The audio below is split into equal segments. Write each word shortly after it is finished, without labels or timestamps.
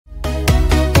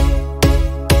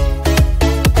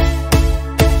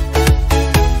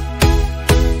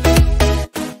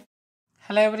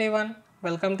Hello everyone,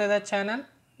 welcome to the channel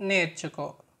నేర్చుకో.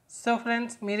 So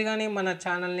friends, మీరు కానీ మన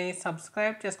ఛానల్ని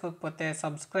సబ్స్క్రైబ్ చేసుకోకపోతే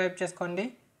సబ్స్క్రైబ్ చేసుకోండి,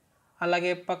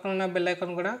 అలాగే పక్కన ఉన్న బెల్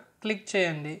ఐకాన్ కూడా క్లిక్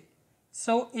చేయండి.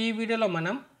 సో ఈ వీడియోలో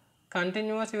మనం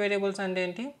కంటిన్యూస్ వేరియబుల్స్ అంటే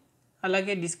ఏంటి,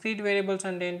 అలాగే డిస్క్రీట్ వేరియబుల్స్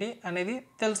అంటే ఏంటి అనేది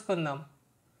తెలుసుకుందాం.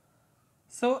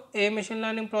 సో ఏ మెషిన్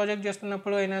లెర్నింగ్ ప్రాజెక్ట్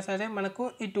చేస్తున్నప్పుడు అయినా సరే మనకు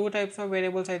ఈ టూ టైప్స్ ఆఫ్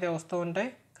వేరియబుల్స్ అయితే వస్తూ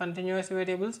ఉంటాయి, కంటిన్యూస్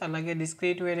వేరియబుల్స్ అలాగే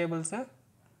డిస్క్రీట్ వేరియబుల్స్.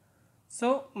 సో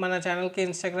మన ఛానల్కి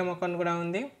ఇన్స్టాగ్రామ్ అకౌంట్ కూడా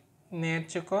ఉంది,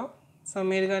 నేర్చుకో. సో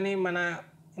మీరు కానీ మన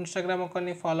ఇన్స్టాగ్రామ్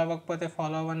అకౌంట్ని ఫాలో అవ్వకపోతే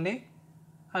ఫాలో అవ్వండి.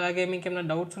 అలాగే మీకు ఏమైనా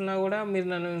డౌట్స్ ఉన్నా కూడా మీరు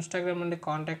నన్ను ఇన్స్టాగ్రామ్ నుండి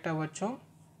కాంటాక్ట్ అవ్వచ్చు.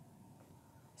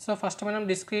 సో ఫస్ట్ మనం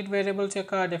డిస్క్రీట్ వేరియబుల్స్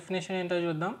యొక్క డెఫినేషన్ ఏంటో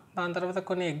చూద్దాం, దాని తర్వాత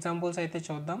కొన్ని ఎగ్జాంపుల్స్ అయితే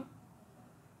చూద్దాం.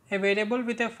 ఏ variable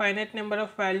with a finite number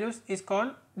of values is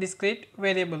called discrete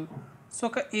variable. So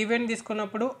ఒక ఈవెంట్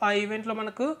తీసుకున్నప్పుడు ఆ ఈవెంట్లో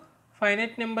మనకు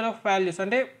ఫైనైట్ నెంబర్ ఆఫ్ వాల్యూస్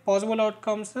అంటే పాసిబుల్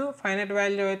అవుట్కమ్స్ ఫైనైట్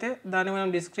వాల్యూ అయితే దాన్ని మనం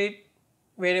డిస్క్రీట్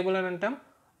వేరియబుల్ అని అంటాం.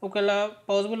 ఒకవేళ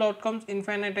పాసిబుల్ అవుట్కమ్స్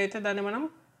ఇన్ఫైనైట్ అయితే దాన్ని మనం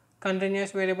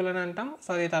కంటిన్యూస్ వేరియబుల్ అని అంటాం. సో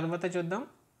అది తర్వాత చూద్దాం.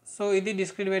 సో ఇది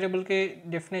డిస్క్రీట్ వేరియబుల్కి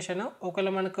డెఫినేషన్.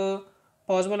 ఒకవేళ మనకు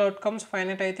పాసిబుల్ అవుట్కమ్స్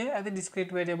ఫైనైట్ అయితే అది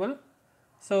డిస్క్రీట్ వేరియబుల్.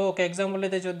 సో ఒక ఎగ్జాంపుల్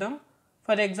అయితే చూద్దాం.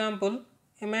 For example,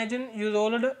 imagine you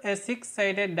rolled a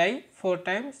 6-sided die 4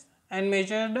 times and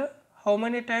measured how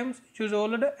many times you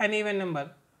rolled an even number.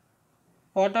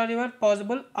 What are your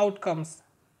possible outcomes?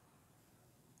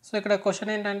 So ఇక్కడ question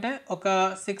ఏంటంటే, ఒక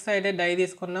 6-sided die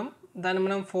తీసుకున్నాం, దాన్ని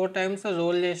మనం 4 times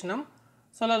role చేసినాం.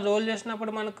 So అలా role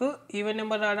చేసినప్పుడు మనకు ఈవెన్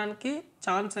నెంబర్ రావడానికి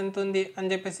ఛాన్స్ ఎంత ఉంది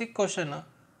అని చెప్పేసి క్వశ్చన్.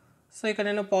 సో ఇక్కడ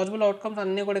నేను పాసిబుల్ అవుట్కమ్స్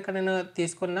అన్నీ కూడా ఇక్కడ నేను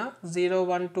తీసుకున్నా 0,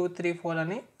 1, 2, 3, 4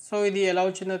 అని. సో ఇది ఎలా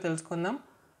వచ్చిందో తెలుసుకుందాం.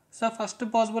 So first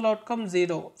possible outcome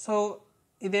 0. So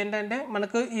ఇదేంటంటే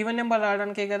మనకు ఈవెన్ నెంబర్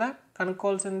రావడానికే కదా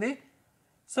కనుక్కోవాల్సింది.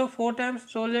 సో 4 times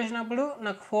రోల్ చేసినప్పుడు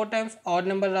నాకు 4 times ఆడ్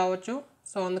నెంబర్ రావచ్చు.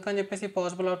 సో అందుకని చెప్పేసి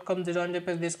పాసిబుల్ అవుట్కమ్ 0 అని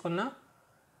చెప్పేసి తీసుకున్నా.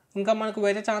 ఇంకా మనకు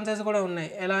వేరే ఛాన్సెస్ కూడా ఉన్నాయి.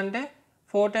 ఎలా అంటే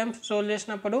 4 times రోల్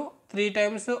చేసినప్పుడు 3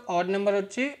 times ఆడ్ నెంబర్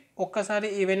వచ్చి ఒక్కసారి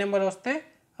ఈవెన్ నెంబర్ వస్తే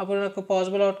అప్పుడు నాకు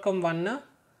పాసిబుల్ అవుట్కమ్ 1.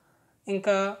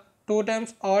 ఇంకా 2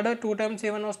 times ఆడ్ 2 times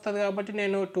ఈవెన్ వస్తుంది కాబట్టి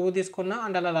నేను 2 తీసుకున్నా,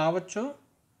 అండ్ అలా రావచ్చు.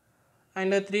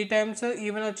 అండ్ 3 times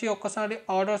ఈవెన్ వచ్చి ఒక్కసారి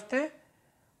ఆడ్ వస్తే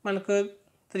మనకు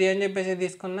 3 అని చెప్పేసి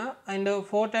తీసుకున్నా. అండ్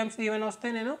 4 times ఈవెన్ వస్తే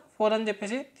నేను 4 అని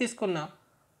చెప్పేసి తీసుకున్నా.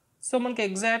 సో మనకి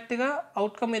ఎగ్జాక్ట్గా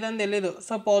అవుట్కమ్ ఏదని తెలియదు.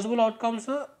 సో పాసిబుల్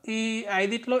అవుట్కమ్స్ ఈ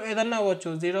 5లో ఏదన్నా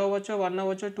అవ్వచ్చు, 0 అవ్వచ్చు, 1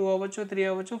 అవ్వచ్చు, 2 అవ్వచ్చు, 3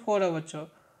 అవ్వచ్చు, 4 అవ్వచ్చు.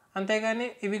 అంతేగాని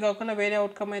ఇవి కాకుండా వేరే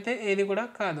అవుట్కమ్ అయితే ఏది కూడా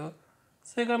కాదు.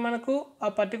 సో ఇక్కడ మనకు ఆ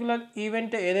పర్టికులర్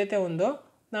ఈవెంట్ ఏదైతే ఉందో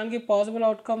దానికి పాసిబుల్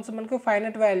అవుట్కమ్స్ మనకు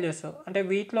ఫైనైట్ వాల్యూస్, అంటే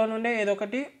వీటిలో నుండే ఏదో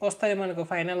ఒకటి వస్తాయి మనకు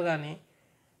ఫైనల్ కానీ.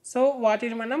 సో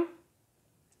వాటిని మనం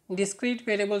డిస్క్రీట్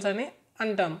వేరియబుల్స్ అని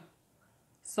అంటాం.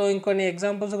 సో ఇంకొన్ని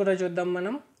ఎగ్జాంపుల్స్ కూడా చూద్దాం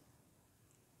మనం.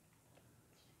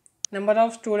 Number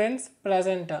of students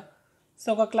present. So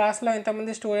ఒక క్లాస్లో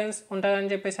ఎంతమంది స్టూడెంట్స్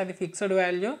ఉంటారని చెప్పేసి అది ఫిక్స్డ్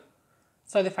వాల్యూ.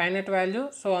 సో అది ఫైనైట్ వాల్యూ.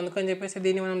 సో అందుకని చెప్పేసి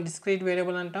దీన్ని మనం డిస్క్రీట్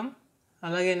వేరియబుల్ అంటాం.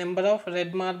 అలాగే number of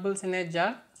red marbles in a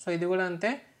jar. So ఇది కూడా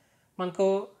అంతే, మనకు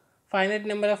ఫైనైట్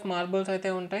నెంబర్ ఆఫ్ మార్బుల్స్ అయితే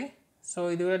ఉంటాయి. సో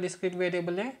ఇది కూడా discrete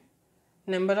వేరియబులే.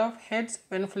 Number of heads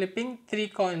when flipping 3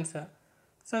 coins.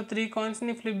 So 3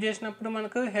 coinsని flip చేసినప్పుడు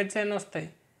మనకు హెడ్స్ ఎన్ని వస్తాయి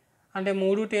అంటే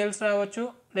 3 tails రావచ్చు,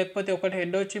 లేకపోతే ఒకటి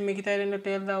హెడ్ వచ్చి మిగతా 2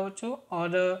 tails రావచ్చు,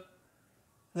 ఆర్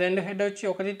 2 హెడ్ వచ్చి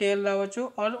 1 tail రావచ్చు,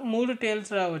 ఆర్ 3 tails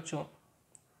రావచ్చు,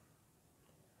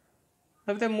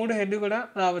 లేకపోతే 3 హెడ్ కూడా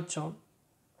రావచ్చు.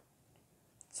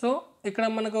 సో ఇక్కడ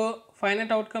మనకు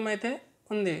ఫైనైట్ అవుట్కమ్ అయితే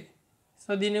ఉంది.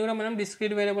 సో దీన్ని కూడా మనం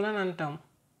డిస్క్రీట్ వేరియబుల్ అని అంటాం.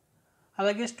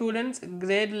 అలాగే students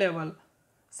grade level.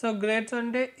 So grades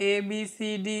అంటే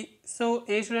ఏబిసిడి. సో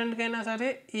ఏ స్టూడెంట్కైనా సరే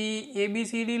ఈ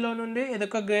ఏబిసిడిలో నుండి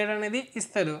ఏదొక గ్రేడ్ అనేది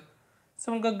ఇస్తారు. సో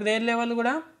ఇంకో గ్రేడ్ లెవెల్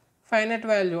కూడా ఫైనైట్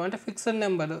వాల్యూ అంటే ఫిక్స్డ్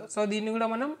నెంబర్. సో దీన్ని కూడా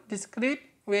మనం డిస్క్రీట్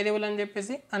వేరియబుల్ అని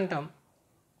చెప్పేసి అంటాం.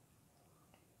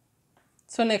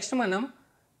 సో నెక్స్ట్ మనం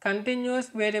కంటిన్యూస్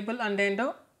వేరియబుల్ అంటే ఏంటో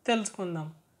తెలుసుకుందాం.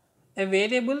 A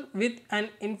variable with an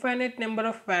infinite number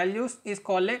of values is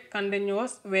called a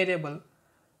continuous variable.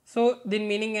 So దీని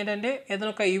మీనింగ్ ఏంటంటే,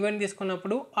 ఏదైనా ఒక ఈవెంట్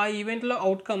తీసుకున్నప్పుడు ఆ ఈవెంట్లో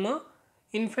అవుట్కమ్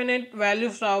ఇన్ఫినైట్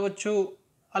వాల్యూస్ రావచ్చు,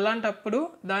 అలాంటప్పుడు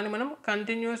దాన్ని మనం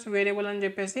కంటిన్యూస్ వేరియబుల్ అని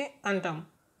చెప్పేసి అంటాం.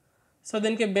 సో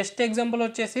దీనికి బెస్ట్ ఎగ్జాంపుల్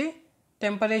వచ్చేసి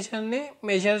టెంపరేచర్ని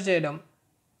మెజర్ చేయడం.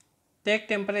 Take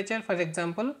temperature for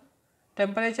example.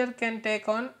 Temperature can take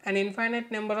on an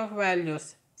infinite number of values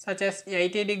such as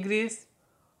 80 degrees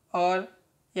or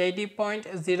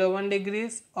 80.01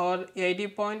 degrees or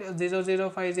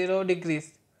 80.0050 degrees.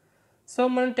 So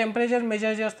మనం టెంపరేచర్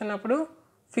మెజర్ చేస్తున్నప్పుడు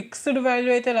ఫిక్స్డ్ వాల్యూ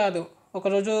అయితే రాదు.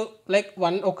 ఒకరోజు లైక్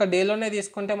ఒక డేలోనే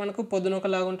తీసుకుంటే మనకు పొద్దున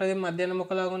ఒకలాగా ఉంటుంది, మధ్యాహ్నం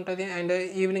ఒకలాగా ఉంటుంది, అండ్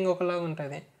ఈవినింగ్ ఒకలాగా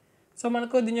ఉంటుంది. సో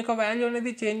మనకు దీని యొక్క వాల్యూ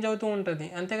అనేది చేంజ్ అవుతూ ఉంటుంది,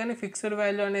 అంతేగాని ఫిక్స్డ్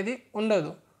వాల్యూ అనేది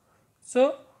ఉండదు. సో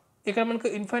ఇక్కడ మనకు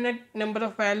ఇన్ఫైనైట్ నెంబర్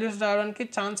ఆఫ్ వాల్యూస్ రావడానికి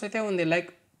ఛాన్స్ అయితే ఉంది. Like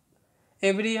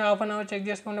every half an hour check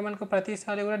చేసుకుంటే మనకు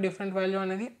ప్రతిసారి కూడా డిఫరెంట్ వాల్యూ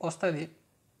అనేది వస్తుంది.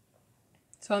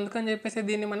 సో అందుకని చెప్పేసి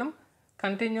దీన్ని మనం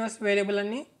కంటిన్యూస్ వేరియబుల్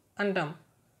అని అంటాం.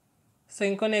 సో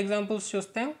ఇంకొన్ని ఎగ్జాంపుల్స్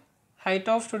చూస్తే height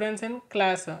of students in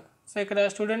class. So ఇక్కడ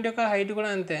స్టూడెంట్ యొక్క హైట్ కూడా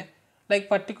అంతే, లైక్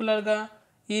పర్టికులర్గా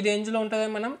ఈ రేంజ్లో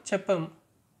ఉంటుందని మనం చెప్పాం.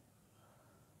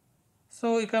 సో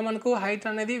ఇక్కడ మనకు హైట్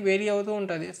అనేది వేరీ అవుతూ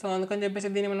ఉంటుంది. సో అందుకని చెప్పేసి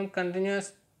దీన్ని మనం కంటిన్యూస్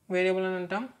వేరియబుల్ అని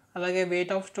అంటాం. అలాగే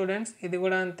వెయిట్ ఆఫ్ స్టూడెంట్స్, ఇది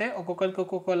కూడా అంతే, ఒక్కొక్కరికి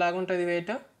ఒక్కొక్కలాగా ఉంటుంది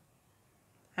wait.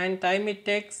 And time it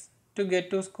takes to get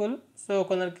to school. So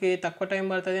కొందరికి తక్కువ టైం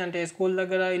పడుతుంది, అంటే స్కూల్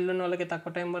దగ్గర ఇల్లు ఉన్న వాళ్ళకి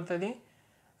తక్కువ టైం పడుతుంది,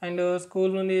 అండ్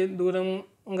స్కూల్ నుండి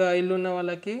దూరంగా ఇల్లు ఉన్న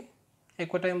వాళ్ళకి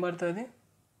ఎక్కువ టైం పడుతుంది.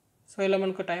 సో ఇలా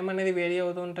మనకు టైం అనేది వేరీ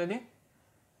అవుతూ ఉంటుంది,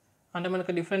 అంటే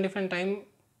మనకు డిఫరెంట్ టైం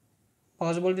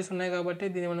పాసిబిలిటీస్ ఉన్నాయి కాబట్టి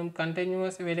దీన్ని మనం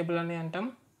కంటిన్యూస్ వేరియబుల్ అని అంటాం.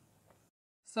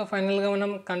 సో ఫైనల్గా మనం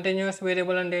కంటిన్యూస్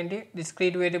వేరియబుల్ అంటే ఏంటి,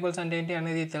 డిస్క్రీట్ వేరియబుల్స్ అంటే ఏంటి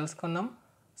అనేది తెలుసుకుందాం.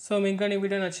 సో మీకు కానీ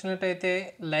వీడియో నచ్చినట్టయితే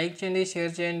లైక్ చేయండి,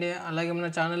 షేర్ చేయండి. అలాగే మన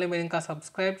ఛానల్ని మీరు ఇంకా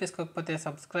సబ్స్క్రైబ్ చేసుకోకపోతే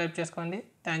సబ్స్క్రైబ్ చేసుకోండి.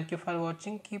 Thank you for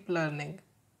watching. Keep learning.